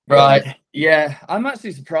Right. Yeah, I'm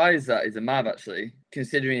actually surprised that he's a Mav, actually,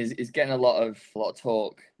 considering he's getting a lot of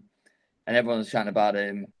talk, and everyone's chatting about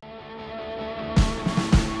him.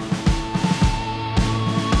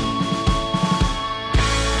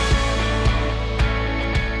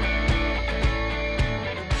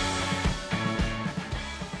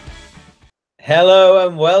 Hello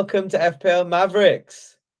and welcome to FPL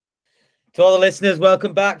Mavericks. To all the listeners,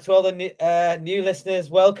 welcome back. To all the new listeners,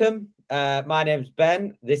 welcome. My name's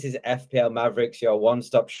Ben. This is FPL Mavericks, your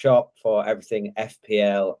one-stop shop for everything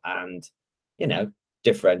FPL and,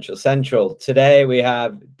 differential central. Today we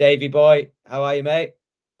have Davey Boy. How are you, mate?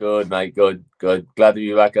 Good, mate. Good. Glad to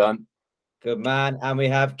be back on. Good, man. And we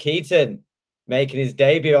have Keaton making his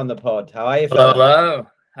debut on the pod. How are you, fella? Hello.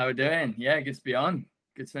 How are we doing? Yeah, good to be on.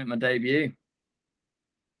 Good to make my debut.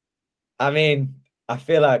 I mean, I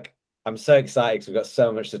feel like I'm so excited because we've got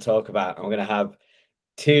so much to talk about. I'm going to have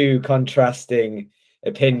two contrasting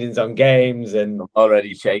opinions on games, and I'm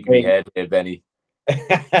already shaking my head here, Benny.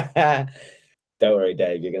 Don't worry,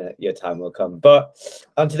 Dave. Your time will come. But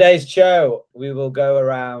on today's show, we will go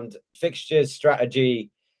around fixtures,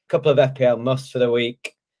 strategy, a couple of FPL musts for the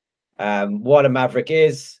week, what a Maverick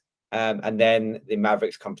is, and then the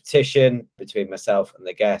Mavericks competition between myself and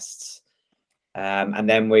the guests. And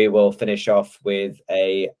then we will finish off with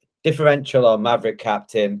a differential on Maverick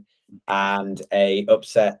captain and a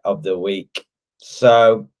upset of the week.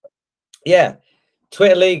 So, yeah,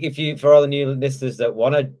 Twitter League, for all the new listeners that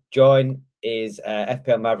want to join, is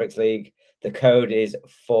FPL Mavericks League. The code is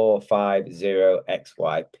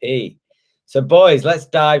 450XYP. So, boys, let's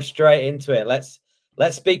dive straight into it. Let's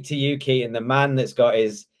speak to you, Keaton, the man that's got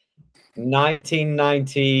his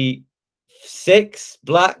 1996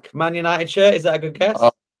 black Man United shirt. Is that a good guess?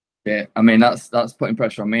 Oh, yeah, I mean that's putting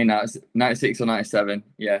pressure on me now. It's 96 or 97.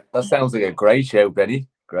 Yeah, that sounds like a great show, Benny.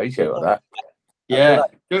 Great show on that. Yeah,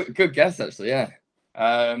 good guess actually. Yeah,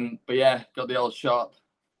 but yeah, got the old shop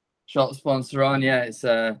sponsor on. Yeah, it's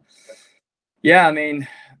yeah. I mean,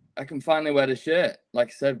 I can finally wear the shirt. Like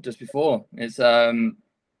I said just before, it's yeah,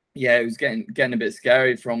 it was getting a bit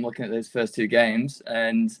scary from looking at those first two games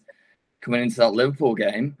and coming into that Liverpool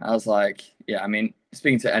game. I was like, yeah, I mean,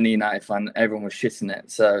 speaking to any United fan, everyone was shitting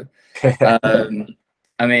it. So,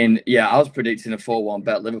 I mean, yeah, I was predicting a 4-1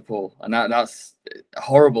 bet Liverpool, and that's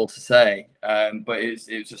horrible to say, but it's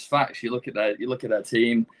just facts. You look at their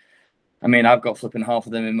team. I mean, I've got flipping half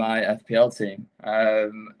of them in my FPL team,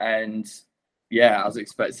 and yeah, I was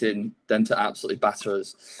expecting them to absolutely batter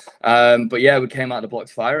us. But yeah, we came out of the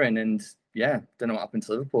blocks firing, and yeah, don't know what happened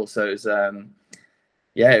to Liverpool. So it was,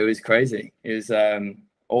 yeah, it was crazy. It was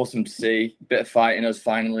awesome to see a bit of fight in us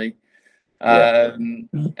finally. And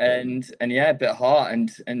yeah, a bit of heart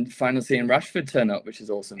and finally seeing Rashford turn up, which is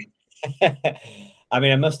awesome. I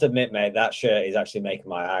mean, I must admit, mate, that shirt is actually making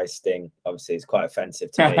my eyes sting. Obviously, it's quite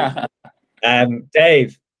offensive to me.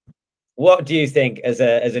 Dave, what do you think as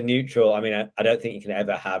a neutral? I mean, I don't think you can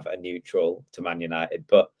ever have a neutral to Man United,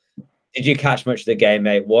 but did you catch much of the game,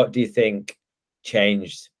 mate? What do you think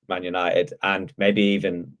changed Man United, and maybe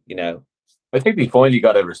even, I think they finally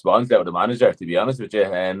got a response out of the manager, to be honest with you.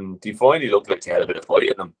 They finally looked like they had a bit of fight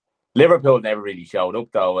in them. Liverpool never really showed up,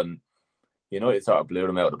 though, and United sort of blew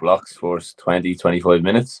them out of the blocks for 20-25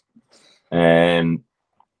 minutes.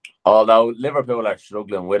 Although Liverpool are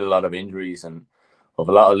struggling with a lot of injuries, and of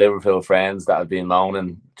a lot of Liverpool friends that have been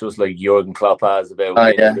moaning, just like Jurgen Klopp has,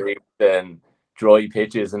 about injuries and dry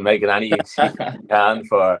pitches and making any excuse you can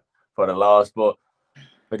for the loss. But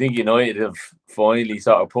I think United have finally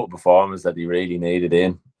sort of put performance that they really needed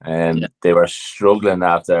in. They were struggling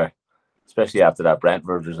especially after that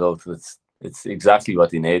Brentford result. It's exactly what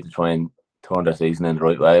they need to try and turn their season in the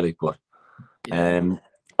right way. But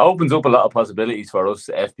opens up a lot of possibilities for us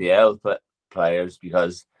FPL players,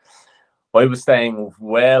 because I was staying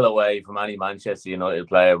well away from any Manchester United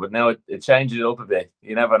player, but now it changes it up a bit.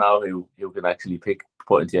 You never know who can actually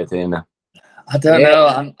put into your team now. I don't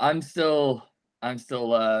know. I'm still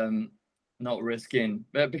not risking.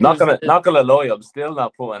 Not gonna lie, I'm still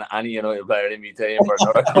not putting any United player in my team for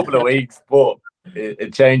another couple of weeks, but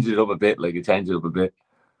it changes it up a bit.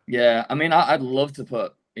 Yeah, I mean, I'd love to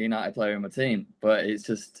put a United player in my team, but it's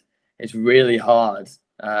really hard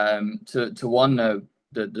to know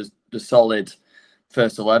the solid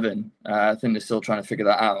first 11. I think they're still trying to figure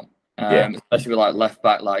that out. Especially with like left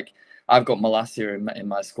back. Like I've got Malacia in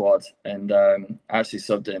my squad, and I actually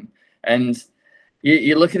subbed him. And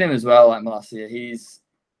you look at him as well, like Malacia.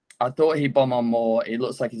 I thought he'd bomb on more. He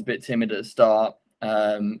looks like he's a bit timid at the start.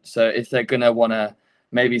 So if they're gonna want to,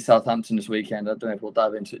 maybe Southampton this weekend, I don't know if we'll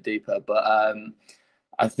dive into it deeper, but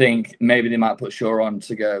I think maybe they might put Shaw on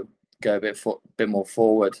to go go a bit more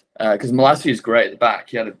forward. Because Malacia is great at the back.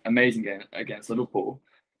 He had an amazing game against Liverpool.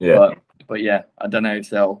 Yeah. But yeah, I don't know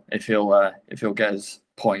if he'll get his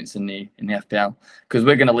points in the FPL, because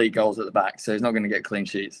we're going to leak goals at the back, so he's not going to get clean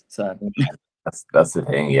sheets. So that's the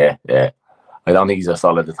thing. Yeah. I don't think he's a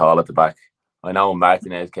solid at all at the back. I know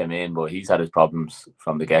Martinez came in, but he's had his problems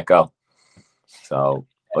from the get-go. So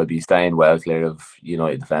I'd be staying well clear of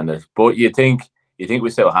United defenders. But you think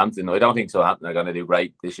with Southampton, I don't think Southampton are going to do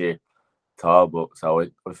great this year at all. But so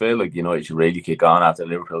I feel like United should really kick on after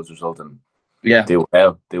Liverpool's result and do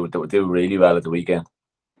well. Do really well at the weekend.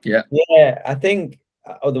 Yeah, I think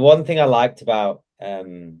the one thing I liked about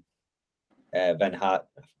Van Hag,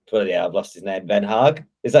 I've lost his name. Van Hag,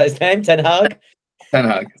 is that his name? Ten Hag. Ten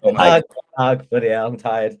Hag. Bloody hell, I'm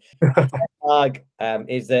tired. Ten Hag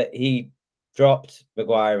is that he dropped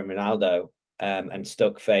Maguire and Ronaldo and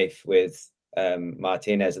stuck faith with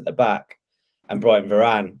Martinez at the back and brought in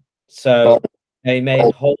Varane. So they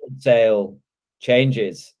made wholesale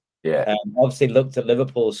changes. Yeah. Obviously looked at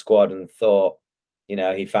Liverpool's squad and thought,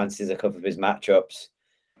 he fancies a couple of his matchups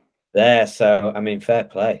there. So, I mean, fair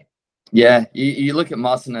play. Yeah, you look at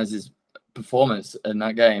Martinez's performance in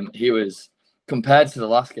that game. He was, compared to the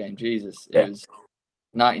last game, Jesus, it was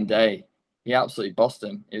night and day. He absolutely bossed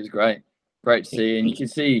him. It was great to see, and you can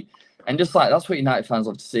see, and just like that's what United fans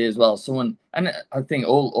love to see as well. Someone, and I think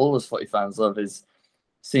all us footy fans love is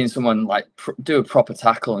seeing someone like do a proper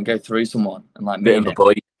tackle and go through someone and like bit of a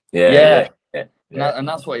boy. Yeah. And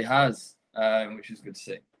that's what he has, which is good to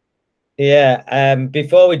see. Yeah.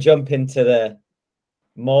 Before we jump into the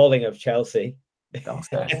mauling of Chelsea,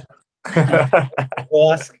 downstairs,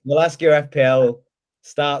 we'll ask your FPL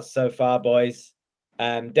starts so far, boys.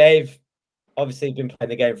 Dave, obviously you've been playing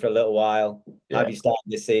the game for a little while. How have you started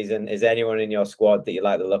this season? Is there anyone in your squad that you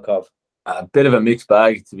like the look of? A bit of a mixed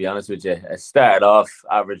bag, to be honest with you. I started off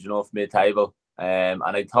average enough, mid-table, and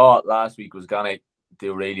I thought last week was gonna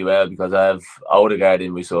do really well because I have Odegaard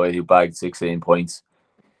in my side who bagged 16 points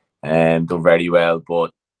and done very well,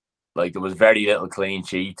 but like there was very little clean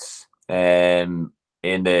sheets in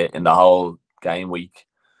the whole game week.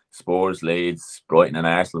 Spurs, Leeds, Brighton and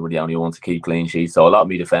Arsenal were the only ones to keep clean sheets, so a lot of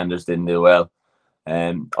my defenders didn't do well.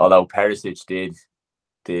 Although Perisic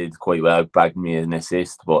did quite well, bagged me an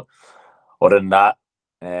assist, but other than that,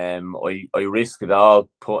 I risked it all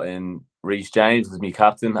putting Reece James as my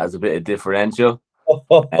captain as a bit of differential.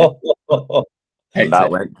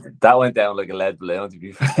 That went down like a lead balloon, to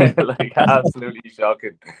be fair. Like absolutely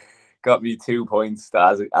shocking. Got me 2 points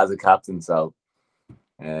as a captain, so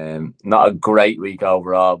not a great week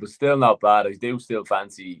overall, but still not bad. I do still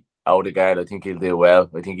fancy Odegaard. I think he'll do well.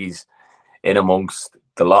 I think he's in amongst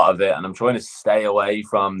the lot of it, and I'm trying to stay away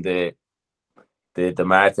from the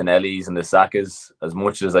Martinellis and the Sakas as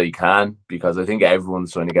much as I can, because I think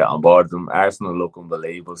everyone's trying to get on board them. Arsenal look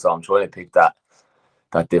unbelievable, so I'm trying to pick that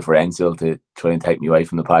differential to try and take me away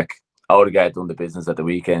from the pack. Odegaard done the business at the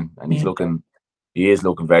weekend, and he is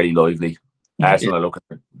looking very lively. Arsenal are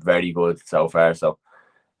looking very good so far, so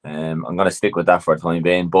I'm going to stick with that for the time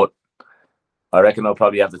being. But I reckon I'll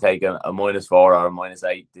probably have to take a -4 or a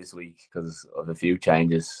 -8 this week because of a few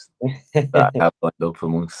changes that have lined up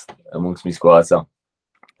amongst my squad. So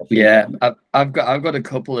yeah, I've got a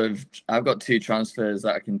couple of two transfers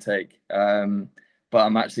that I can take, but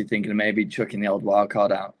I'm actually thinking of maybe chucking the old wild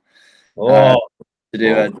card out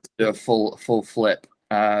to do a full flip.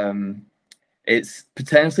 It's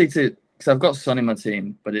potentially because I've got Son in my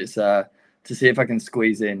team, but it's to see if I can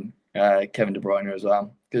squeeze in Kevin De Bruyne as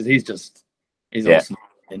well, because he's awesome.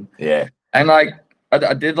 Yeah. And like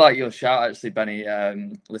I did like your shout actually, Benny.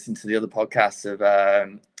 Listening to the other podcasts of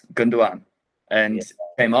Gundogan, and it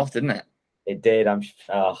came off, didn't it? It did.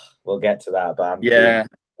 We'll get to that, but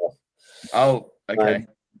Oh, okay.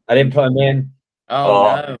 I didn't put him in.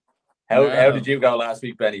 No. How did you go last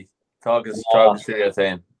week, Benny? Talk us through your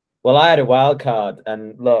team. Well, I had a wild card,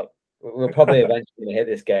 and look, we're probably eventually going to hit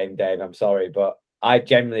this game, Dave. I'm sorry, but I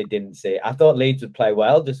generally didn't see it. I thought Leeds would play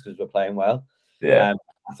well just because we're playing well. Yeah.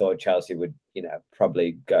 I thought Chelsea would,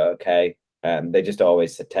 probably go okay. They just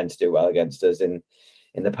always tend to do well against us in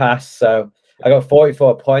the past. So I got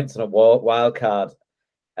 44 points on a wild card,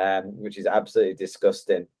 which is absolutely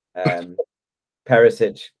disgusting.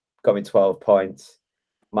 Perisic got me 12 points.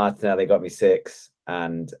 Martinelli got me 6,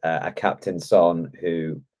 and a captain Son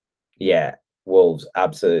who, Wolves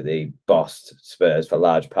absolutely bossed Spurs for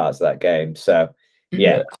large parts of that game. So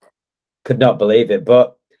could not believe it.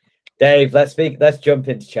 But Dave, let's jump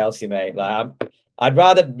into Chelsea, mate. Like I'd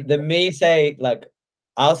rather than me say, like,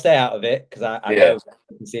 I'll stay out of it because I know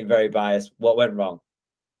you seem very biased. What went wrong?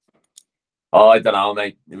 Oh, I don't know,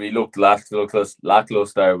 mate. We looked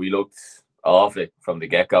lackluster. We looked awful from the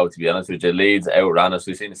get-go, to be honest with you. Leeds outran us.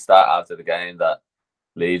 We've seen a stat after the game that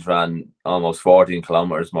Leeds ran almost 14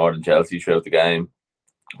 kilometres more than Chelsea throughout the game,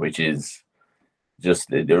 which is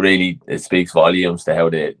just, it speaks volumes to how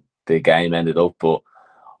the game ended up. But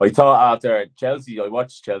I thought after Chelsea, I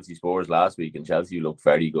watched Chelsea Spurs last week, and Chelsea looked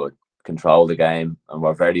very good, controlled the game, and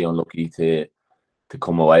were very unlucky to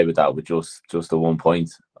come away with that with just the 1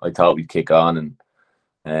 point. I thought we'd kick on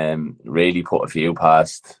and really put a few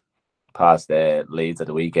past Leeds at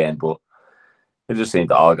the weekend, but it just seemed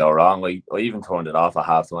to all go wrong. I even turned it off at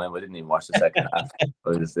half time. I didn't even watch the second half.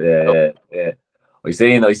 I just I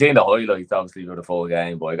seen the highlights obviously for the full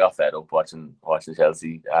game, but I got fed up watching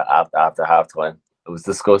Chelsea after half time. It was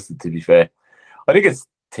disgusting, to be fair. I think it's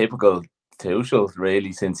typical Tuchel,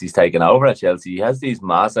 really, since he's taken over at Chelsea. He has these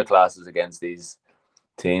master classes against these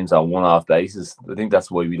teams on one-off basis. I think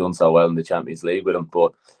that's why we've done so well in the Champions League with him.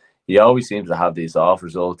 But he always seems to have these off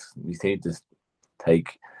results. We seem to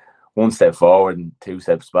take one step forward and 2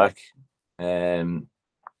 steps back.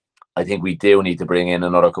 I think we do need to bring in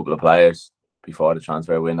another couple of players before the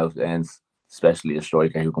transfer window ends, especially a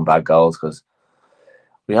striker who can back goals, because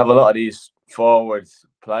we have a lot of these forward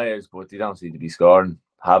players, but they don't seem to be scoring.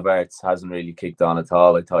 Havertz hasn't really kicked on at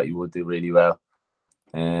all. I thought he would do really well.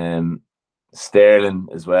 Sterling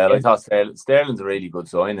as well. I thought Sterling's a really good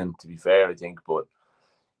signing, to be fair, I think, but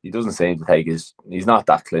he doesn't seem to take he's not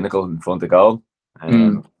that clinical in front of goal.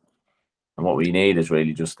 And what we need is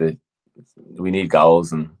really we need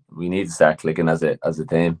goals, and we need to start clicking as a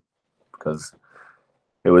team, because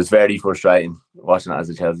it was very frustrating watching it as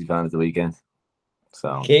a Chelsea fan at the weekend.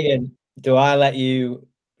 So, Keaton, do I let you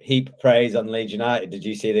heap praise on Leeds United? Did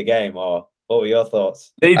you see the game, or what were your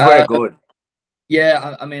thoughts? Leeds were good.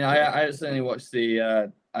 Yeah, I mean, I only watched I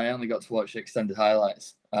only got to watch extended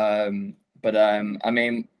highlights. But I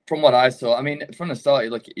mean, from what I saw, I mean, from the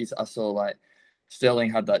start, I saw like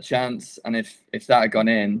Sterling had that chance, and if that had gone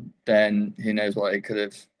in, then who knows what it could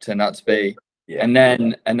have turned out to be. Yeah. And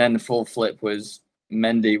then the full flip was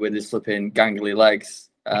Mendy with his flipping gangly legs,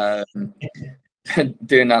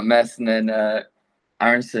 doing that mess, and then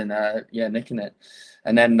Aronson, nicking it,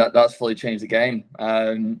 and then that's fully changed the game.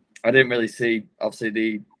 I didn't really see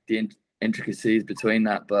obviously the intricacies between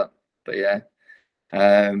that, but yeah.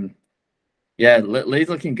 Lee's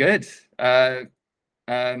looking good.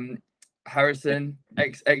 Harrison,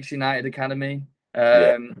 ex United Academy.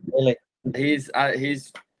 Really? He's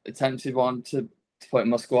attempted one to put in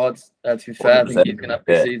my squad. To be fair, I think he's gonna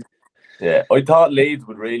proceed. Yeah, I thought Leeds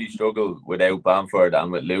would really struggle without Bamford,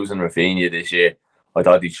 and with losing Rafinha this year, I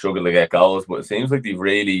thought they'd struggle to get goals. But it seems like they've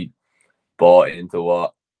really bought into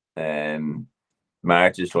what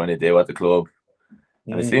March is trying to do at the club.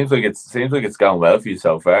 And it seems like it's going well for you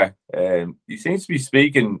so far. He seems to be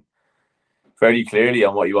speaking very clearly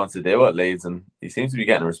on what he wants to do at Leeds, and he seems to be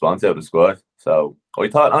getting a response out of the squad. So I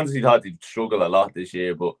honestly thought they'd struggle a lot this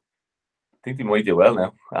year, but I think they might do well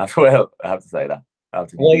now. I have to say that.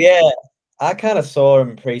 Well, yeah, I kind of saw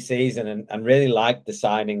him pre-season and really liked the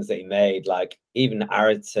signings that he made. Like even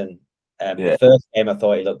Aronson, the first game I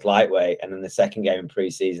thought he looked lightweight, and then the second game in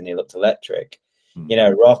pre-season he looked electric. You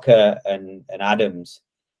know, Rocker and Adams,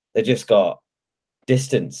 they just got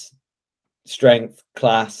distance, strength,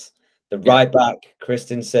 class. The right back,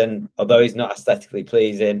 Christensen, although he's not aesthetically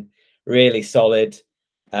pleasing, really solid.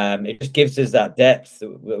 It just gives us that depth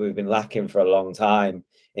that we've been lacking for a long time.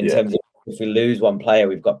 In terms of, if we lose one player,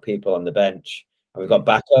 we've got people on the bench, and we've got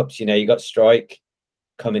backups. You know, you got Strike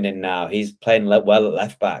coming in now. He's playing well at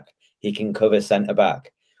left back. He can cover centre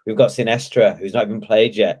back. We've got Sinestra, who's not even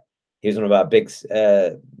played yet. He was one of our big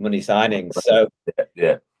money signings. So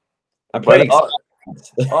I'm pretty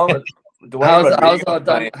excited. How's our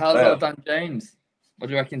Dan James? What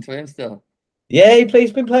do you reckon to him still? Yeah,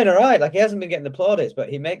 he's been playing all right. Like, he hasn't been getting the plaudits, but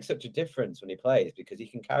he makes such a difference when he plays, because he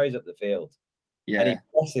can carry us up the field. Yeah, and he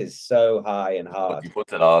presses so high and hard. He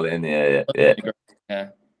puts it all in. Yeah.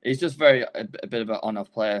 He's just a bit of an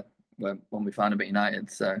on-off player when we find him at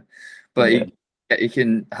United. So, but he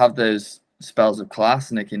can have those spells of class,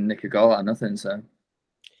 and he can nick a goal out of nothing. So,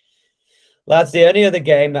 lads, the only other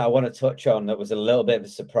game that I want to touch on that was a little bit of a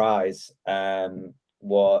surprise,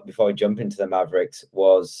 before we jump into the Mavericks,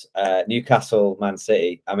 was Newcastle Man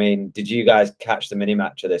City. I mean, did you guys catch the mini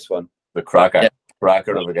match of this one? The cracker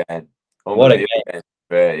of a game. What a game!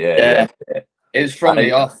 Yeah. It was from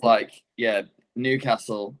the off. Like,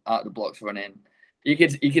 Newcastle out the blocks running. You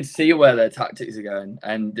could see where their tactics are going,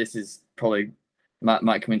 and this is probably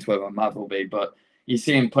might come into where my Mav will be, but you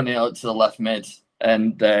see him putting it out to the left mid,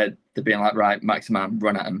 and they're being like, right, Maximan,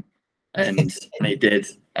 run at him. and he did,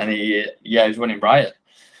 and he was running riot.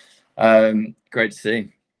 Great to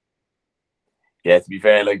see. Yeah, to be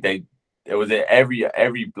fair, like it was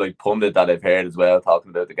every like pundit that I've heard as well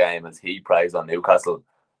talking about the game as he praised on Newcastle,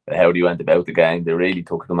 how they went about the game. They really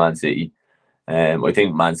took to Man City. I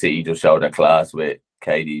think Man City just showed their class with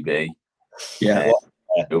KDB. Yeah,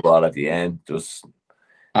 the ball at the end, just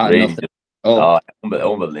really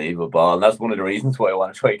unbelievable ball. And that's one of the reasons why I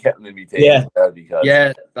want to try and get him in my team as well,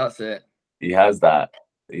 because that's it. He has that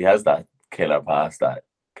killer pass that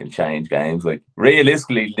can change games. Like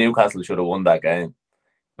realistically, Newcastle should have won that game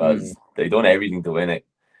because they done everything to win it.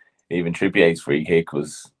 Even Trippier's free kick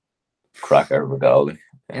was cracker of a goal. Like,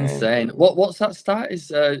 insane. What's that stat? Is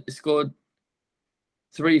he scored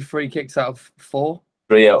 3 free kicks out of 4?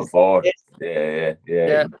 3 out of 4. Yeah.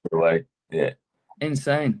 Yeah.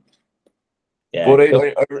 Insane. Yeah. But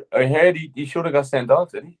I heard he should have got sent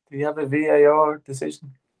off, did he? Did he have a VAR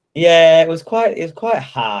decision? Yeah, it was quite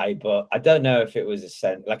high, but I don't know if it was a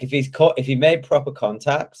sent. Like if he made proper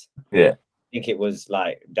contact, I think it was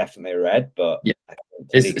like definitely red. But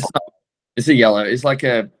it's a yellow. It's like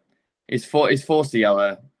it's forced a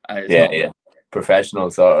yellow.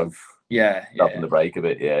 Professional sort of stopping the break a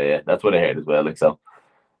bit. Yeah. That's what I heard as well. Like so,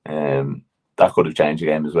 that could have changed the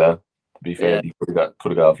game as well. To be fair, he could have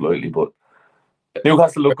got off lightly, but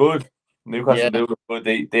Newcastle look good. Newcastle do look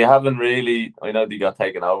good. They haven't really. I know they got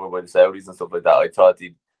taken over by the Saudis and stuff like that. I thought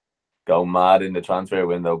they'd go mad in the transfer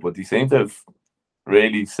window, but they seem to have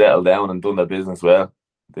really settled down and done their business well.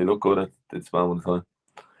 They look good at this moment in time.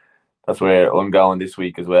 That's where I'm going this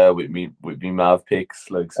week as well with me Mav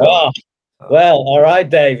picks. Like so. Oh, well, all right,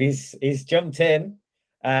 Dave. He's jumped in.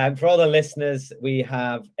 For all the listeners, we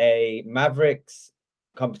have a Mavericks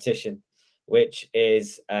competition, which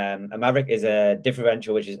is a Maverick is a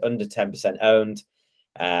differential which is under 10% owned,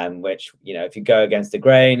 which, you know, if you go against the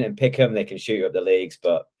grain and pick them, they can shoot you up the leagues,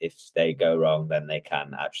 but if they go wrong, then they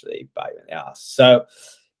can actually bite you in the ass. So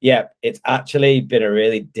yeah, it's actually been a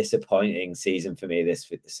really disappointing season for me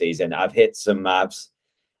this season. I've hit some Mavs.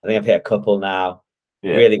 I think I've hit a couple now,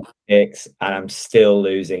 really good picks, and I'm still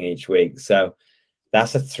losing each week. So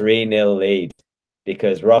that's a 3-0 lead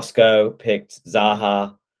because Roscoe picked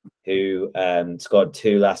Zaha, who scored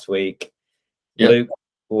 2 last week. Luke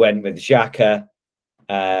went with Xhaka,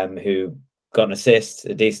 who got an assist,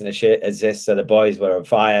 a decent assist. So the boys were on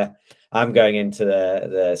fire. I'm going into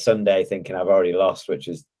the Sunday thinking I've already lost, which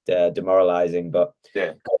is demoralizing. But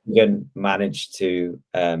Gogan managed to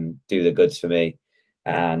do the goods for me.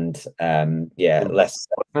 And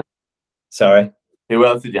Sorry. Who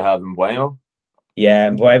else did you have in Bueno? Yeah,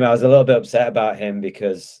 and Bueno, I was a little bit upset about him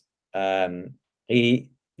because he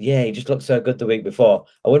just looked so good the week before.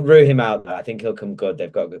 I wouldn't rule him out, though. I think he'll come good.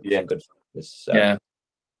 They've got some good fighters, so. Yeah.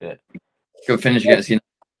 Good finish against you.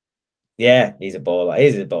 Yeah, he's a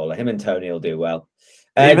baller. Him and Tony will do well.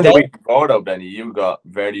 Even the week before, though, Benny, you got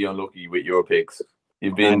very unlucky with your picks.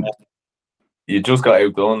 You just got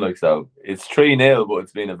outdone, like so. It's 3-0, but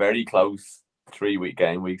it's been a very close 3-week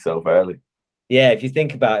game week so far. Like. Yeah, if you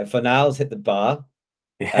think about it, Fornals hit the bar.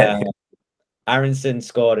 Aronson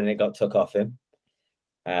scored and it got took off him.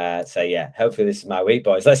 So yeah, hopefully this is my week,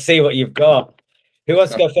 boys. Let's see what you've got. Who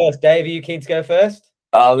wants to go first? Dave, are you keen to go first?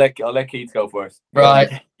 I'll let Keith go first.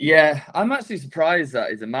 Right. Yeah, I'm actually surprised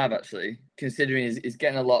that he's a Mav, actually, considering he's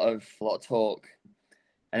getting a lot of talk,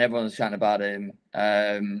 and everyone's chatting about him.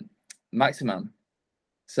 Maximum.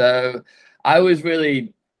 So I was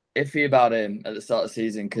really iffy about him at the start of the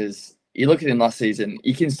season because you look at him last season,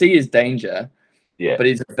 you can see his danger. Yeah. But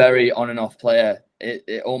he's a very on and off player.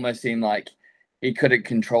 It almost seemed like he couldn't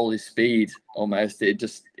control his speed. Almost, he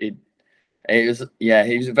was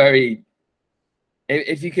a very.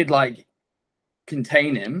 If you could like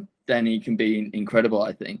contain him, then he can be incredible,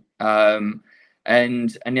 I think. You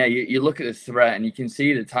look at the threat and you can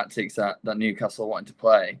see the tactics that Newcastle wanted to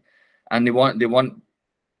play, and they want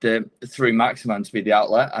the through Maximan to be the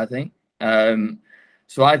outlet, I think.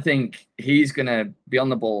 So I think he's going to be on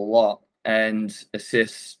the ball a lot and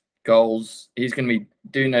assists, goals. He's going to be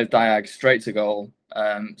doing those diags straight to goal.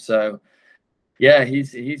 So yeah,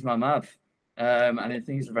 he's my Mav, and I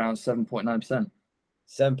think he's around 7.9%.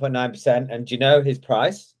 7.9%. And do you know his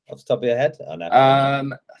price off the top of your head? Oh, no. I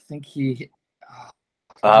think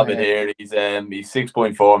I have it here. He's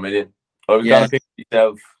 6.4 million. I was gonna pick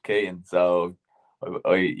myself, Keaton. So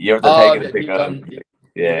you have to take it.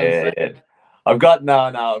 Yeah. I've got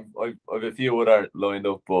I've a few other lined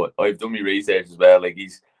up, but I've done my research as well. Like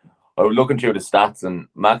I was looking through the stats, and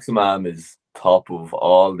Maximum is top of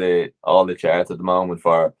all the charts at the moment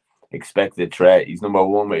for expected threat. He's number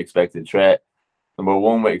 1 with expected threat. Number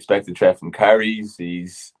 1 with expected threat from carries.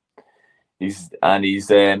 He's He's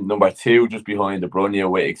number 2 just behind De Bruyne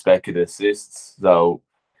with expected assists. So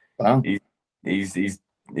wow,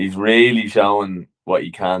 he's really showing what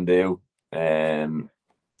he can do. And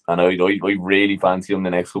I really fancy him the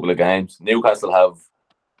next couple of games. Newcastle have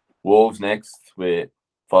Wolves next,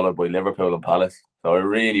 followed by Liverpool and Palace. So I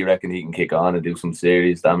really reckon he can kick on and do some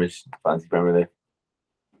serious damage to fancy Premier League.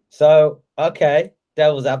 So, okay,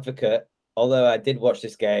 devil's advocate. Although I did watch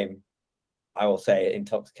this game, I will say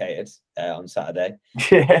intoxicated on Saturday.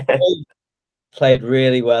 Yeah. Played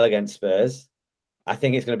really well against Spurs. I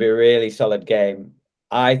think it's going to be a really solid game.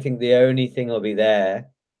 I think the only thing will be there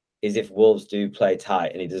is if Wolves do play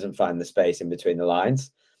tight and he doesn't find the space in between the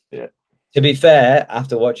lines. Yeah. To be fair,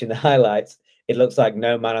 after watching the highlights, it looks like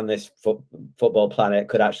no man on this football planet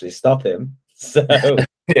could actually stop him. So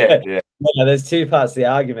yeah. There's two parts to the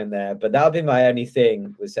argument there, but that'll be my only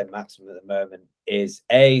thing with St. Maximin at the moment is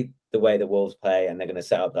the way the Wolves play, and they're going to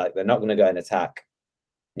set up like they're not going to go and attack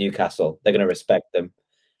Newcastle. They're going to respect them.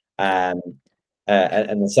 And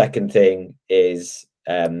the second thing is,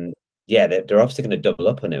 they're obviously going to double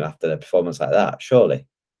up on him after the performance like that, surely.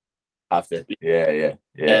 After, yeah,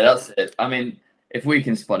 that's it. I mean, if we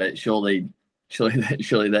can spot it, surely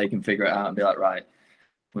they can figure it out and be like, right,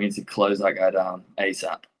 we need to close that guy down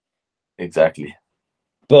ASAP. Exactly.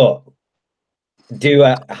 But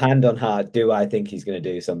hand on heart, do I think he's going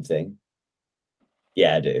to do something?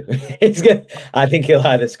 Yeah, I do. I think he'll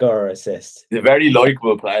either score or assist. He's a very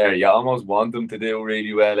likable player. You almost want him to do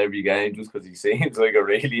really well every game just because he seems like a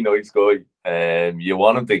really nice guy. You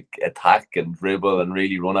want him to attack and dribble and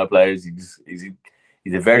really run at players. He's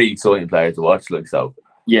a very exciting player to watch. Like so.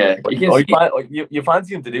 Yeah, you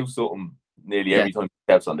fancy him to do something nearly every time he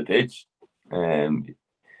steps on the pitch.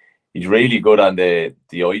 He's really good on the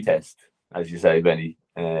eye test, as you say, Benny.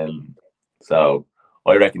 So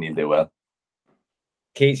I reckon he'll do well.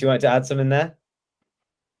 Keats, you wanted to add something there?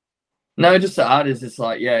 No, just to add is it's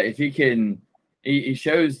like, yeah, if he can, he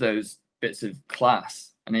shows those bits of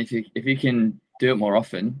class, and if he can do it more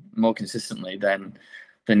often, more consistently, then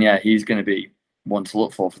yeah, he's going to be one to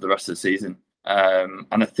look for the rest of the season. And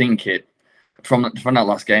I think from that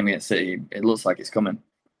last game against City, it looks like it's coming.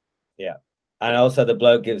 Yeah, and also the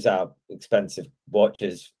bloke gives out expensive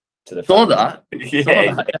watches to the. Saw that?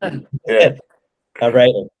 Yeah. I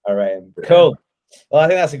rate him. Cool. Well, I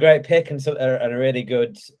think that's a great pick and a really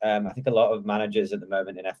good. I think a lot of managers at the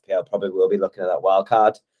moment in FPL probably will be looking at that wild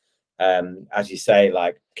card. As you say,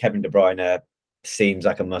 like Kevin De Bruyne seems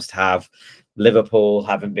like a must-have. Liverpool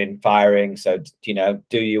haven't been firing, so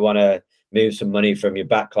do you want to move some money from your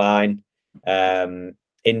back line into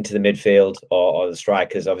the midfield or the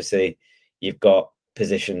strikers? Obviously, you've got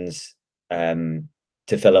positions to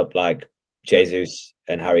fill up like Jesus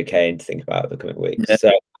and Harry Kane to think about the coming weeks. Yeah.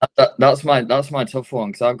 So that's my tough one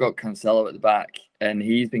because I've got Cancelo at the back and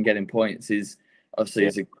he's been getting points. He's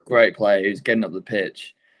a great player who's getting up the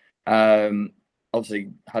pitch. Obviously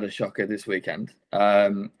had a shocker this weekend.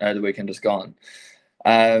 The weekend just gone.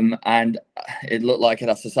 And it looked like it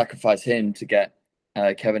has to sacrifice him to get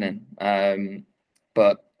Kevin in.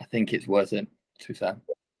 But I think it's worth it, to be fair.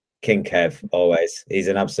 King Kev, always. He's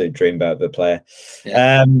an absolute dreamboat of a player.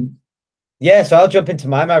 Yeah. So I'll jump into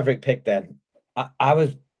my Maverick pick then. I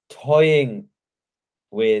was toying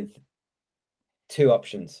with two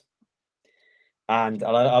options. And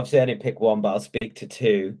obviously I didn't pick one, but I'll speak to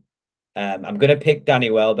two. I'm going to pick Danny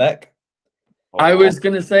Welbeck. I was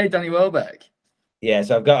going to say Danny Welbeck. Yeah,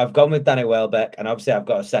 so I've gone with Danny Welbeck, and obviously I've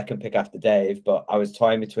got a second pick after Dave, but I was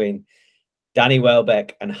toying between Danny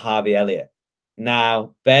Welbeck and Harvey Elliott.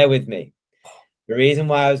 Now, bear with me. The reason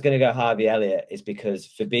why I was going to go Harvey Elliott is because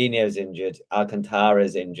Fabinho's injured,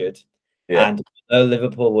 Alcantara's injured, and though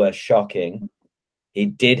Liverpool were shocking, he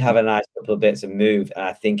did have a nice couple of bits of move, and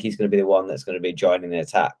I think he's going to be the one that's going to be joining the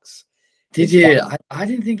attacks. Did you? I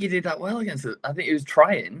didn't think he did that well against it. I think he was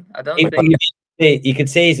trying. I don't think you could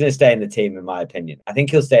see he's going to stay in the team, in my opinion. I think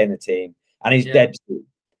he'll stay in the team, and he's dead.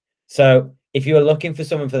 So if you were looking for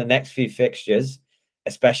someone for the next few fixtures,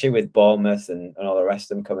 especially with Bournemouth and all the rest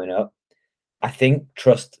of them coming up, I think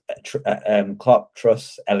Klopp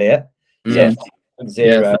trusts Elliott. Yeah.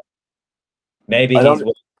 0. Maybe he's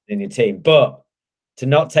in your team, but to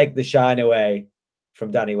not take the shine away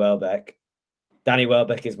from Danny Welbeck. Danny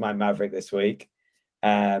Welbeck is my Maverick this week.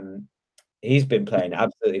 He's been playing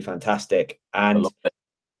absolutely fantastic, and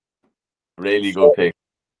really good pick.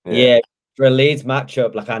 Yeah, for a Leeds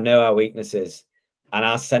matchup, like I know our weaknesses, and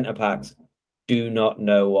our centre backs do not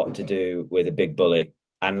know what to do with a big bully,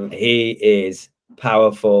 and he is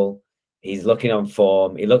powerful. He's looking on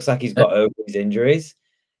form. He looks like he's got over his injuries.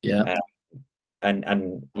 Yeah,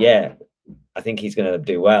 and yeah, I think he's going to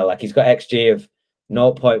do well. Like he's got XG of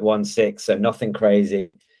 0.16, so nothing crazy.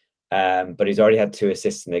 But he's already had 2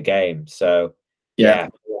 assists in the game. So yeah,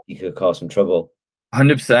 he could cause some trouble.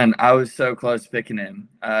 100%. I was so close to picking him.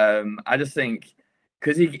 I just think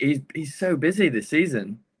because he's so busy this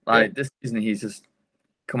season. Like this season, he's just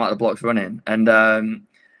come out the blocks running, and that's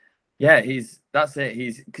it.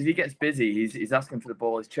 He's because he gets busy. He's asking for the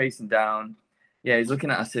ball. He's chasing down. Yeah, he's looking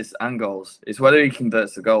at assists and goals. It's whether he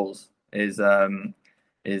converts the goals is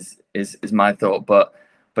my thought. But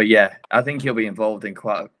yeah, I think he'll be involved in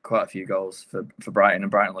quite a few goals for Brighton, and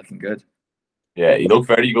Brighton looking good. Yeah, he looked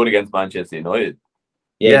very good against Manchester United.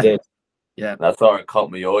 Yeah, he did. Yeah, that sort of caught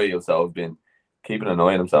my eye. So I've been keeping an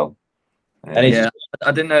eye on himself. I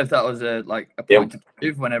didn't know if that was a point to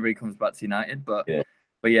prove whenever he comes back to United, but yeah,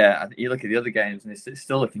 you look at the other games and it's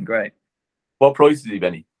still looking great. What price is he,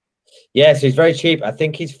 Benny? Yeah, so he's very cheap. I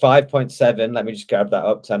think he's 5.7. Let me just grab that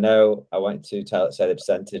up. I know I want to say the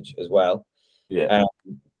percentage as well. Yeah.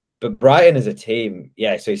 But Brighton as a team,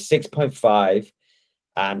 yeah, so he's 6.5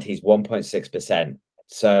 and he's 1.6%.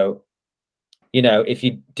 So, you know, if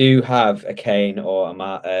you do have a Kane or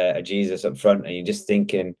a Jesus up front and you're just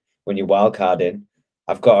thinking when you're wildcarding,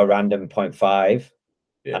 I've got a random 0.5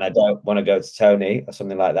 and I don't want to go to Tony or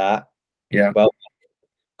something like that. Yeah. Well,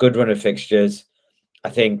 good run of fixtures. I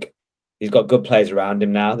think he's got good players around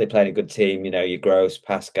him now. They play in a good team. You know, your Gross,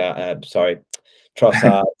 Trossard,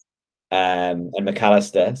 and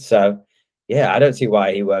McAllister. So, yeah, I don't see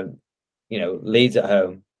why he won't. You know, Leeds at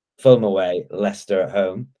home, Fulham away, Leicester at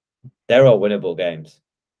home. They're all winnable games.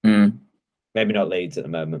 Maybe not Leeds at the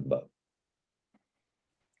moment, but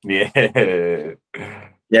yeah, I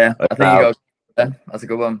think that's a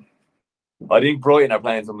good one. I think Brighton are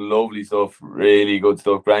playing some lovely stuff, really good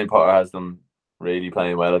stuff. Graham Potter has them really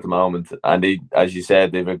playing well at the moment, and they, as you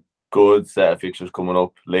said, they've a good set of fixtures coming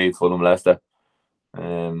up: Leeds, Fulham, Leicester.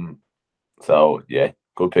 So yeah,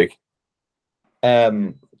 good pick.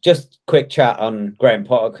 Just quick chat on Graham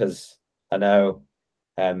Potter because I know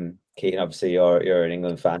Keaton, obviously you're an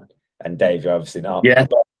England fan, and Dave, you're obviously not. Yeah.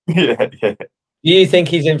 yeah. Do you think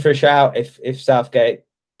he's in for a shout if Southgate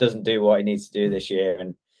doesn't do what he needs to do this year?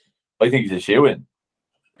 And I think he's a shoe-in.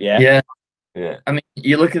 Yeah. I mean,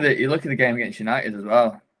 you look at the game against United as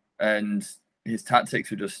well, and his tactics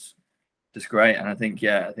were just great. And I think you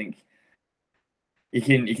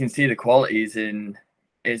can see the qualities in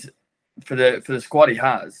for the squad he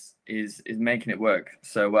has is making it work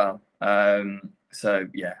so well. So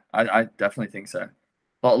yeah, I definitely think so.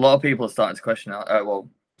 A lot of people are starting to question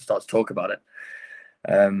start to talk about it.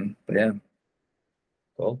 But yeah,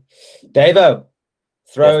 cool. Davo,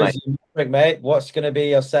 throws mate. What's going to be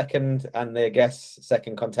your second and the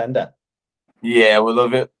second contender? Yeah, we'll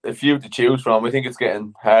have a few to choose from. I think it's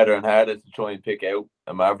getting harder and harder to try and pick out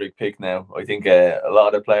a Maverick pick now. I think a lot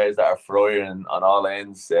of the players that are firing on all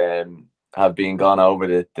ends have been gone over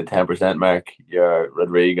the 10% mark. Your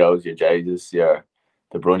Rodrigos, your Jesus, your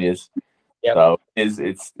De Bruynes. Yep. So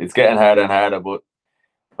it's getting harder and harder. But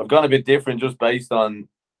I've gone a bit different just based on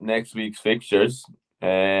next week's fixtures.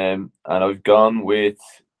 And I've gone with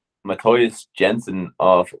Matthias Jensen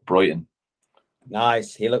of Brighton.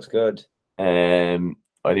 Nice. He looks good. I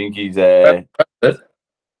think he's yeah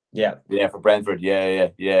for Brentford. Yeah.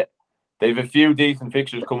 They've a few decent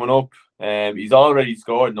fixtures coming up. He's already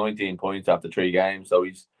scored 19 points after 3 games, so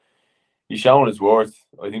he's shown his worth.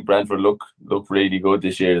 I think Brentford look really good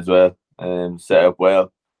this year as well. Set up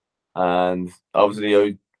well, and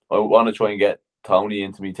obviously I want to try and get Tony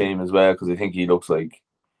into my team as well because I think he looks like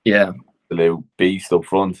a little beast up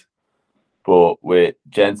front. But with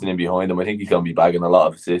Jensen in behind him, I think he's going to be bagging a lot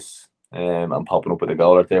of assists and popping up with a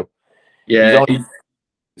goal or two. Yeah.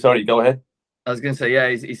 Sorry, go ahead. I was going to say, yeah,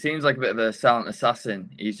 he seems like a bit of a silent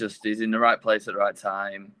assassin. He's in the right place at the right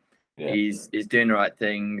time. Yeah. He's doing the right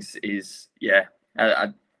things.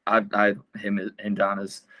 I him down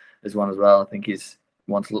as one as well. I think he's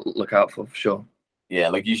one to look out for sure. Yeah,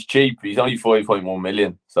 like he's cheap. He's only 5.1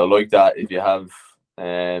 million. So like that, if you have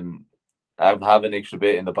an extra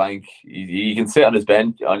bit in the bank, he can sit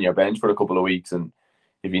on your bench for a couple of weeks, and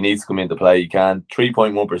if he needs to come into play, he can.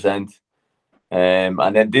 3.1%.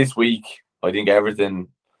 And then this week, I think Everton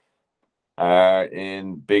are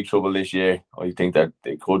in big trouble this year. I think that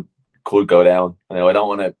they could go down. Now, I don't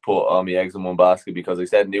want to put all my eggs in one basket because I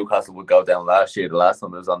said Newcastle would go down last year, the last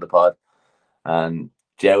time I was on the pod, and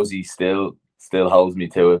Chelsea still holds me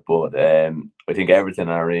to it. But I think Everton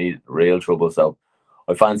are in real trouble. So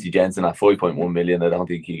I fancy Jensen at 5.1 million. I don't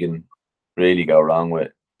think he can really go wrong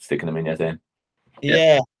with sticking him in your team.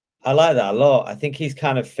 Yeah, I like that a lot. I think he's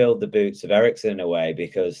kind of filled the boots of Eriksen in a way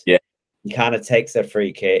because he kind of takes their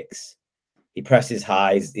free kicks. He presses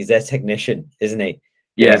high. He's their technician, isn't he?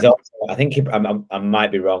 Yeah. He's also, I think I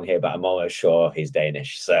might be wrong here, but I'm almost sure he's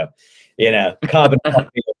Danish. So, you know, carbon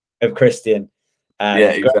copy of Christian. Yeah,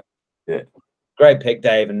 exactly. Yeah. Great pick,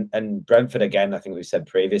 Dave. And Brentford, again, I think we said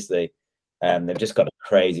previously, they've just got a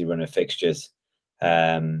crazy run of fixtures.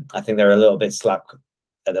 I think they're a little bit slack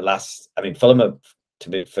at the last. I mean, Fulham are,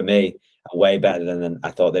 for me, are way better than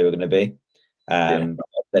I thought they were going to be.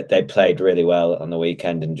 That they played really well on the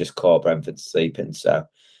weekend and just caught Brentford sleeping. So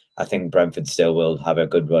I think Brentford still will have a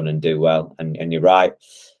good run and do well. And you're right.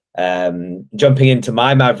 Jumping into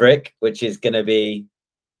my Maverick, which is going to be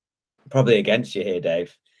probably against you here,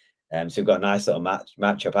 Dave. So we've got a nice little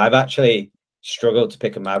matchup. I've actually struggled to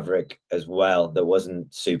pick a Maverick as well that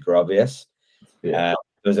wasn't super obvious. There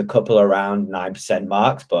was a couple around 9%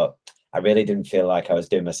 marks, but I really didn't feel like I was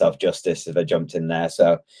doing myself justice if I jumped in there.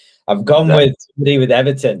 So I've gone with somebody with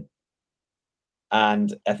Everton,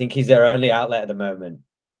 and I think he's their only outlet at the moment.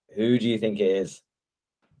 Who do you think it is?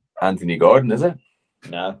 Anthony Gordon, is it?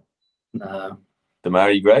 No.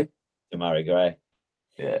 Demarai Gray. Demarai Gray.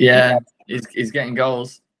 Yeah. He's getting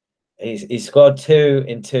goals. He's scored 2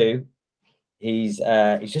 in 2. He's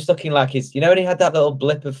just looking like he's, you know, when he had that little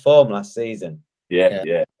blip of form last season.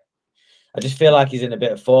 Yeah. I just feel like he's in a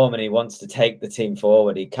bit of form and he wants to take the team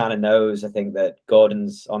forward. He kind of knows, I think, that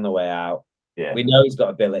Gordon's on the way out. Yeah. We know he's got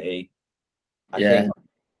ability. I think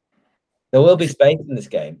there will be space in this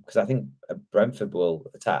game because I think Brentford will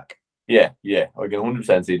attack. Yeah. I can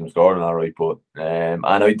 100% see them scoring all right, but and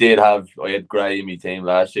I had Gray in my team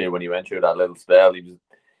last year when he went through that little spell.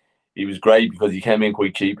 He was great because he came in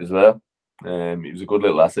quite cheap as well. He was a good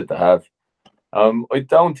little asset to have. I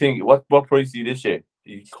don't think what price is he this year?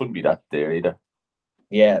 He couldn't be that there either.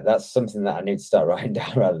 Yeah, that's something that I need to start writing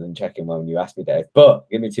down rather than checking when you ask me, Dave. But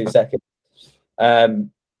give me 2 seconds. Let me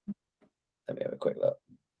have a quick look.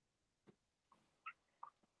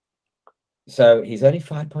 So he's only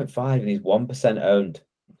 5.5 and he's 1% owned.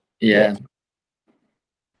 Yeah.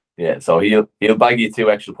 So he'll bag you 2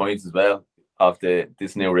 extra points as well after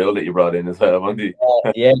this new rule that you brought in as well, won't he?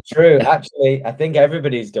 Yeah, true. Actually, I think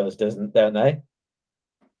everybody's don't they?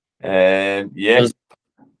 Yeah.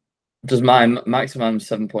 Does mine maximum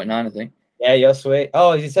 7.9, I think. Yeah, you're sweet.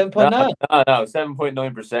 Oh, is he 7.9? No,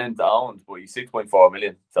 7.9% owned, but he's 6.4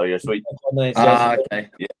 million. So you're sweet. Okay.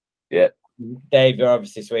 Yeah. Dave, you're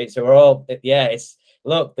obviously sweet. So we're all, it's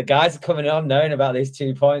look, the guys are coming on knowing about these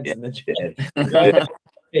 2 points in the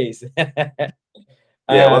piece.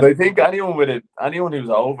 Well, I think anyone who's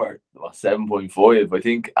over 7.5, I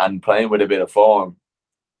think, and playing with a bit of form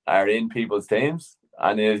are in people's teams.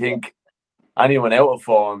 And I think anyone out of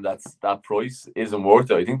form that price isn't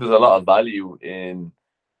worth it. I think there's a lot of value in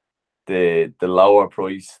the lower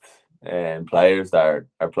priced players that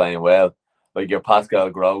are playing well, like your Pascal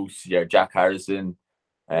Gross, your Jack Harrison,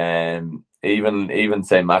 even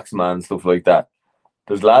say Maximan and stuff like that.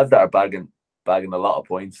 There's lads that are bagging a lot of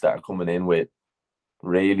points that are coming in with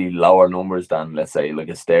really lower numbers than, let's say, like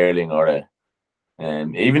a Sterling or a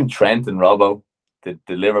even Trent and Robbo, the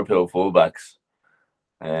Liverpool fullbacks.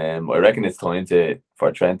 I reckon it's time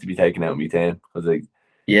for Trent to be taken out of my team because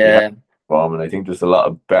form, and I think there's a lot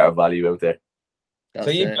of better value out there. So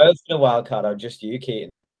you both in a wild card, or just you, Keaton?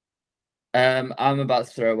 I'm about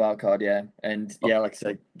to throw a wild card, and like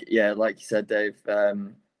you said, Dave,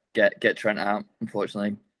 get Trent out.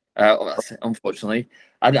 Unfortunately, unfortunately,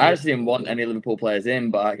 I actually didn't want any Liverpool players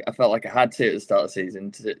in, but I felt like I had to at the start of the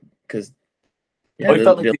season because I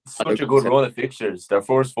felt like it's such a good run of fixtures. Their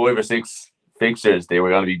first 5 or 6 fixtures, they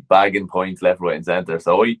were going to be bagging points left, right, and centre.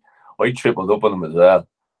 So I tripled up on them as well.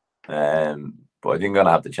 But I think I'm going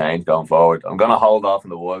to have to change going forward. I'm going to hold off on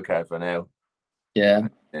the wild card for now. Yeah.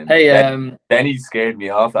 Benny scared me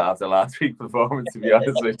off after last week's performance, to be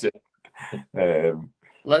honest with you.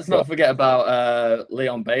 Let's not forget about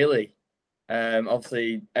Leon Bailey.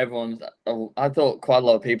 Obviously, I thought quite a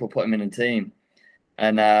lot of people put him in a team,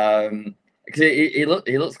 and because he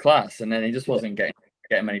looks class, and then he just wasn't getting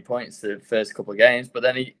many points the first couple of games. But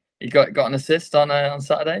then he got an assist on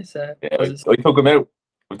Saturday. So I took him out.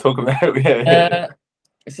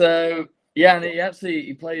 Yeah. And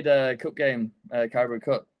he played a cup game, Carabao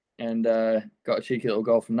Cup, and got a cheeky little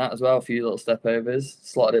goal from that as well. A few little step overs,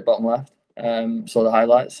 slotted it bottom left. Saw the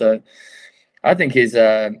highlights. So I think he's.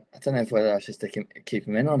 I don't know whether I should keep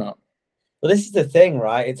him in or not. Well, this is the thing,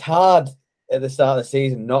 right? It's hard at the start of the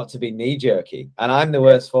season not to be knee jerky, and I'm the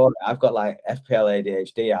worst for it. I've got like FPL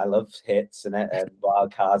ADHD. I love hits and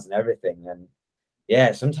wild cards and everything, and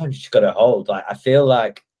sometimes you just got to hold. Like I feel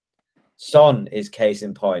like Son is case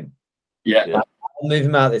in point. Yeah. I'll move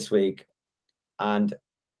him out this week, and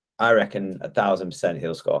I reckon 1,000%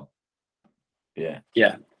 he'll score. Yeah.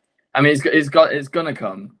 I mean, it's gonna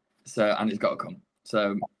come. So, and it's got to come.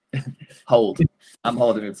 So, hold. I'm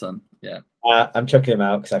holding it, son. Yeah. I'm chucking him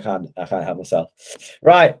out because I can't help myself.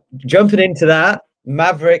 Right, jumping into that,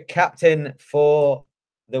 Maverick captain for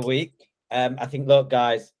the week. I think, look,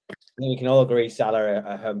 guys, we can all agree Salah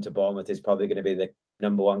at home to Bournemouth is probably going to be the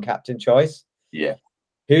 #1 captain choice. Yeah.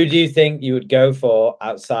 Who do you think you would go for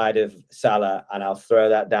outside of Salah? And I'll throw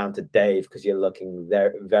that down to Dave because you're looking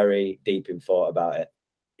very, very deep in thought about it.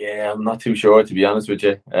 Yeah, I'm not too sure, to be honest with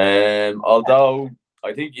you. Although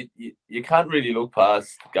I think you can't really look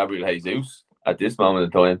past Gabriel Jesus at this moment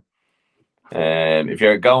in time. If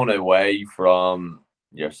you're going away from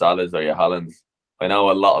your Salahs or your Haalands, I know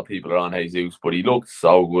a lot of people are on Jesus, but he looked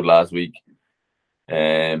so good last week.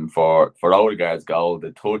 For Odegaard's goal,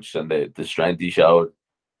 the touch and the strength he showed,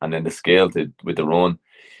 and then the skill with the run,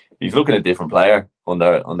 he's looking a different player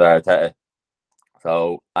under Arteta.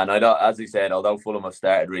 So, and I know, as he said, although Fulham have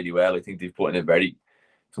started really well, I think they've put in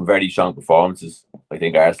some very strong performances. I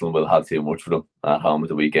think Arsenal will have too much for them at home at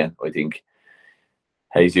the weekend. I think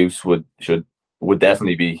Jesus would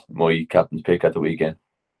definitely be my captain's pick at the weekend.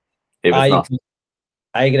 If it's not.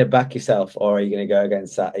 Are you going to back yourself, or are you going to go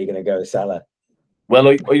against? Are you going to go with Salah? Well,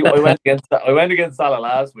 I went against Salah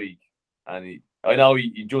last week, and I know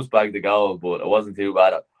he just bagged the goal, but it wasn't too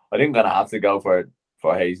bad. I think I'm going to have to go for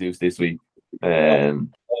Jesus this week. Yeah,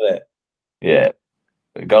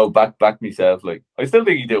 go back myself. Like, I still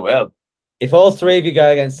think you do well. If all three of you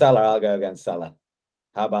go against Salah, I'll go against Salah.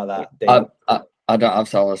 How about that? I don't have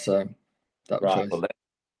Salah, so that right. choice.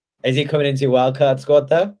 Is he coming into your wildcard squad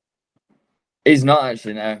though? He's not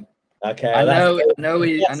actually, no. Okay. I know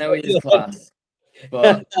he's class,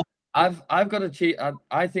 but I've got to cheat.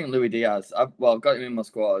 I think Luis Diaz. I've got him in my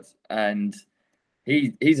squad, and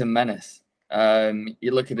he's a menace.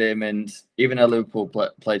 You look at him, and even though Liverpool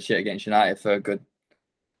played shit against United for a good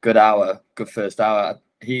first hour,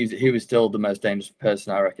 he was still the most dangerous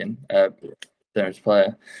person, I reckon. Dangerous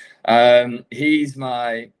player. He's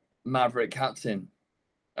my Maverick captain,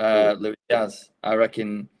 Luis Diaz. I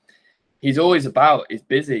reckon he's always about. He's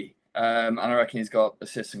busy, and I reckon he's got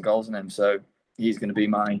assists and goals in him. So he's going to be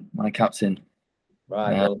my captain.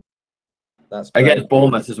 Right. Well, that's great. Against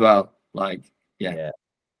Bournemouth as well.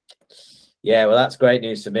 Yeah, well, that's great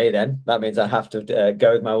news for me then. That means I have to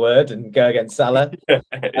go with my word and go against Salah.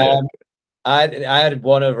 I had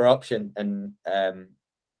one other option, and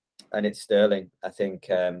it's Sterling. I think,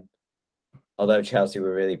 although Chelsea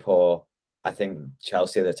were really poor, I think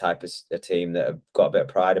Chelsea are the type of a team that have got a bit of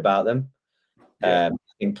pride about them. I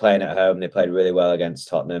think playing at home, they played really well against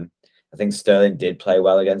Tottenham. I think Sterling did play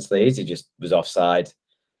well against Leeds. He just was offside,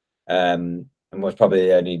 and was probably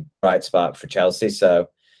the only bright spark for Chelsea. So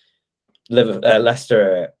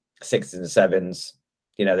Leicester are 6s and 7s.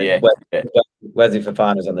 You know, Wesley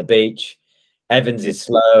Fofana's on the beach. Evans is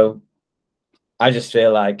slow. I just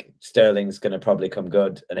feel like Sterling's going to probably come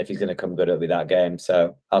good, and if he's going to come good, it'll be that game.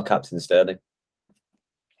 So I'll captain Sterling.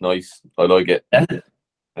 Nice, I like it.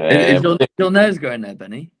 Is your nose going there,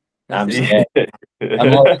 Benny? I'm scared.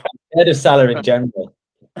 I'm scared of Salah in general.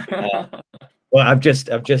 Well, I've just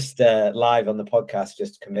live on the podcast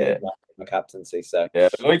just committed my captaincy. So yeah,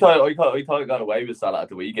 I thought he got away with Salah at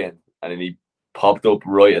the weekend, and then he popped up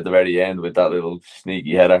right at the very end with that little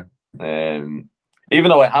sneaky header. Even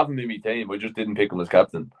though I have him in my team, I just didn't pick him as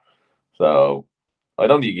captain. So I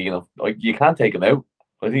don't think you can't take him out.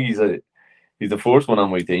 I think he's the first one on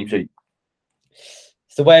my team sheet.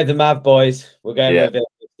 It's the way of the Mav boys. We're going with it.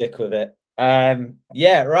 We'll stick with it.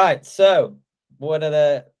 Yeah, right. So one of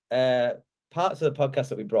the parts of the podcast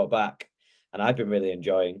that we brought back, and I've been really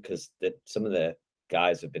enjoying because some of the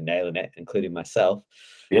guys have been nailing it, including myself.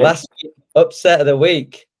 Yeah. Last week, upset of the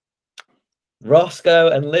week,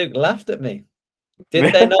 Roscoe and Luke laughed at me.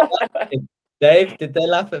 Did they not laugh at me? Dave, did they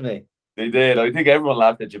laugh at me? They did. I think everyone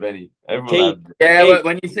laughed at you, Benny.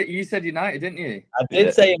 When you said United, didn't you? I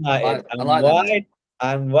did say United.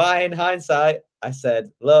 And why, in hindsight, I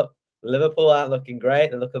said, look, Liverpool aren't looking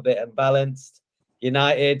great. They look a bit unbalanced.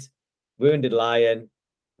 United, wounded lion.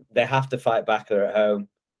 They have to fight back. They're at home.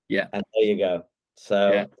 Yeah. And there you go.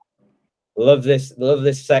 So love this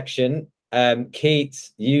section.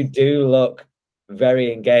 Keats, you do look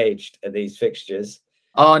very engaged at these fixtures.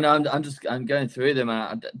 Oh no, I'm going through them.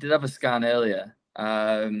 I did have a scan earlier.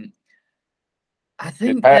 I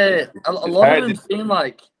think a lot of them seem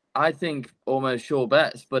like, I think, almost sure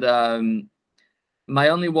bets, but my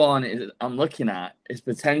only one I'm looking at is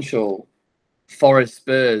potential Forest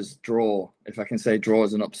Spurs draw. If I can say draw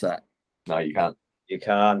as an upset. No, you can't. You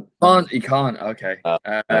can't. You can't. Okay. No.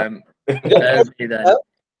 Then.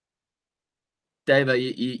 Dave,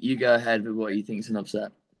 you go ahead with what you think is an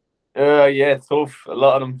upset. Yeah, it's tough. A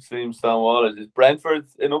lot of them seem stonewallers. Is Brentford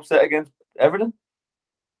an upset against Everton?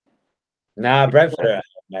 Nah, Brentford,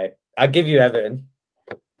 mate. I'll give you Everton.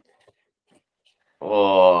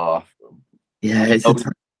 Oh, yeah. Would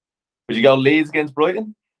you go Leeds against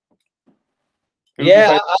Brighton?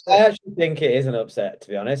 Yeah, I actually think it is an upset, to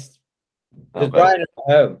be honest. Because Brighton are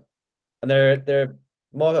at home, and they're a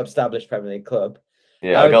more established Premier League club.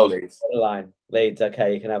 Yeah, I'll go Leeds. Line Leeds,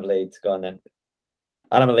 okay, you can have Leeds. Go on then.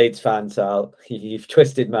 And I'm a Leeds fan, so you've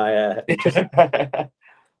twisted my.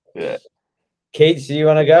 Yeah. Keats, do you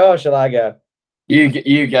want to go or shall I go?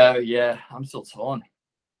 You go. Yeah, I'm still torn.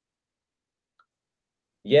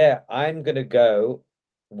 Yeah, I'm gonna go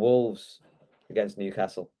Wolves against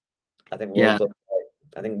Newcastle. I think Wolves.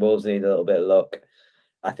 I think Wolves need a little bit of luck.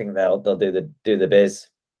 I think they'll do the biz.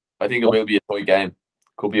 I think it will be a tight game.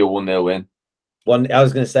 Could be a 1-0 win. I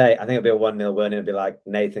was going to say, I think it'll be a 1-0 win. It'll be like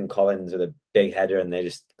Nathan Collins with a big header, and they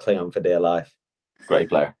just cling on for dear life. Great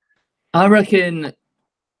player. I reckon.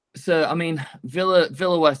 So I mean,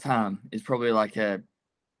 Villa West Ham is probably like a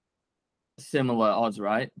similar odds,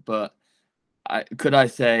 right? But could I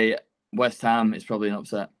say West Ham is probably an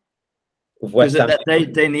upset? West Ham,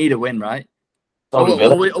 they need a win, right?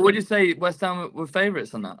 Or would you say West Ham were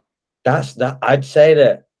favourites on that? That's that. I'd say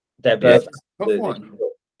that they're both.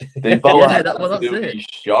 They both absolutely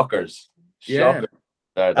shockers. Yeah.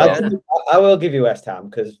 I will give you West Ham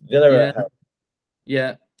because Villa are at home.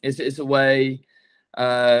 Yeah, it's away.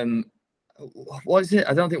 What is it?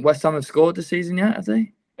 I don't think West Ham have scored this season yet, have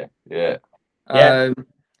they? Yeah.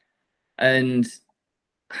 And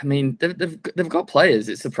I mean they've got players.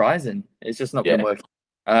 It's surprising. It's just not going to work.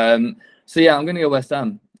 So yeah, I'm going to go West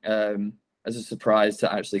Ham as a surprise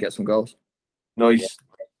to actually get some goals. Nice.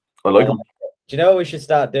 I like them. Do you know what we should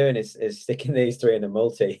start doing is sticking these three in a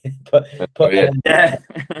multi, and giving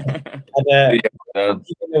the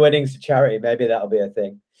winnings to charity. Maybe that'll be a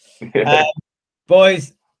thing.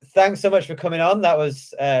 Boys, thanks so much for coming on. That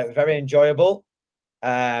was very enjoyable.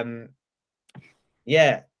 Yeah.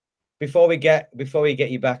 Before we get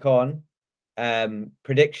you back on,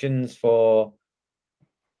 predictions for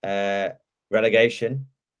relegation,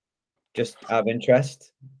 just out of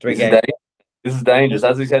interest. 3 games. This is dangerous.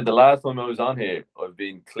 As I said, the last time I was on here, I've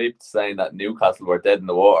been clipped saying that Newcastle were dead in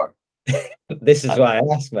the water. This is why I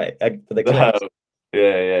asked, mate, for the clips.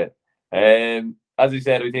 Yeah. As I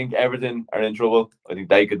said, I think Everton are in trouble. I think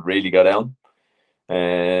they could really go down.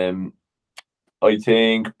 I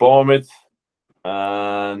think Bournemouth,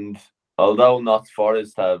 and although not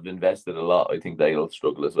Forest have invested a lot, I think they'll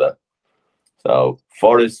struggle as well. So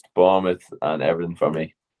Forest, Bournemouth, and Everton for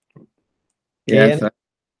me. Yeah.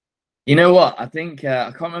 You know what? I think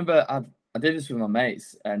I can't remember. I did this with my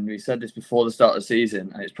mates, and we said this before the start of the season,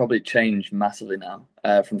 and it's probably changed massively now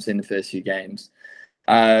from seeing the first few games.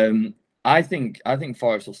 I think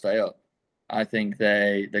Forest will stay up. I think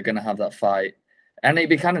they're going to have that fight, and it'd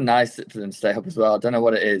be kind of nice for them to stay up as well. I don't know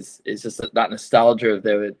what it is. It's just that nostalgia of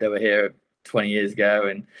they were here 20 years ago,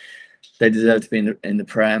 and they deserve to be in the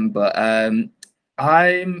Prem. But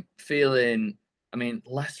I'm feeling. I mean,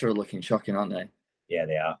 Leicester are looking shocking, aren't they? Yeah,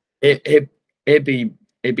 they are. It'd be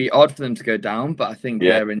odd for them to go down, but I think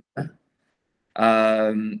they're in there.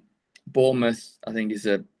 Bournemouth, I think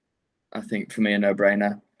for me a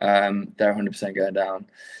no-brainer. They're 100% going down.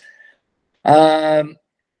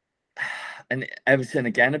 And Everton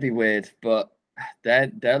again would be weird, but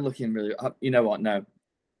they're looking really. You know what? No,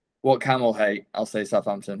 what Camel hate? I'll say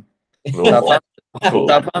Southampton.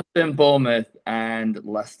 Southampton, Bournemouth, and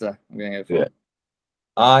Leicester. I'm going to go for.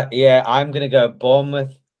 I'm going to go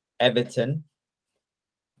Bournemouth, Everton,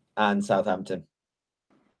 and Southampton.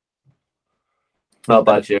 Not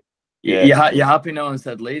bad, you. Yeah. You're happy no one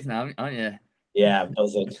said Leeds now, aren't you? Yeah, I'm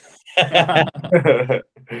buzzing.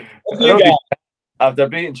 After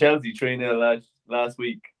beating Chelsea 3-0 last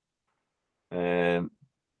week, I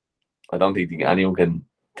don't think anyone can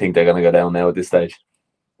think they're going to go down now at this stage.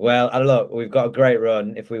 Well, look, we've got a great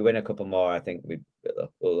run. If we win a couple more, I think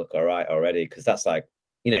we'll look all right already, because that's like,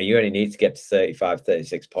 you only need to get to 35,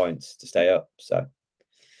 36 points to stay up. So,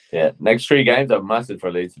 yeah, next 3 games are massive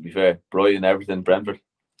for Leeds, to be fair. Brighton, Everton, Brentford.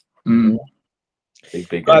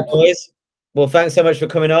 Big right, boys. Well, thanks so much for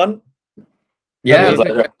coming on. Yeah,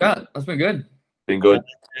 that's been good. Been good.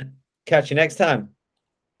 Catch you next time.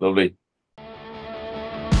 Lovely.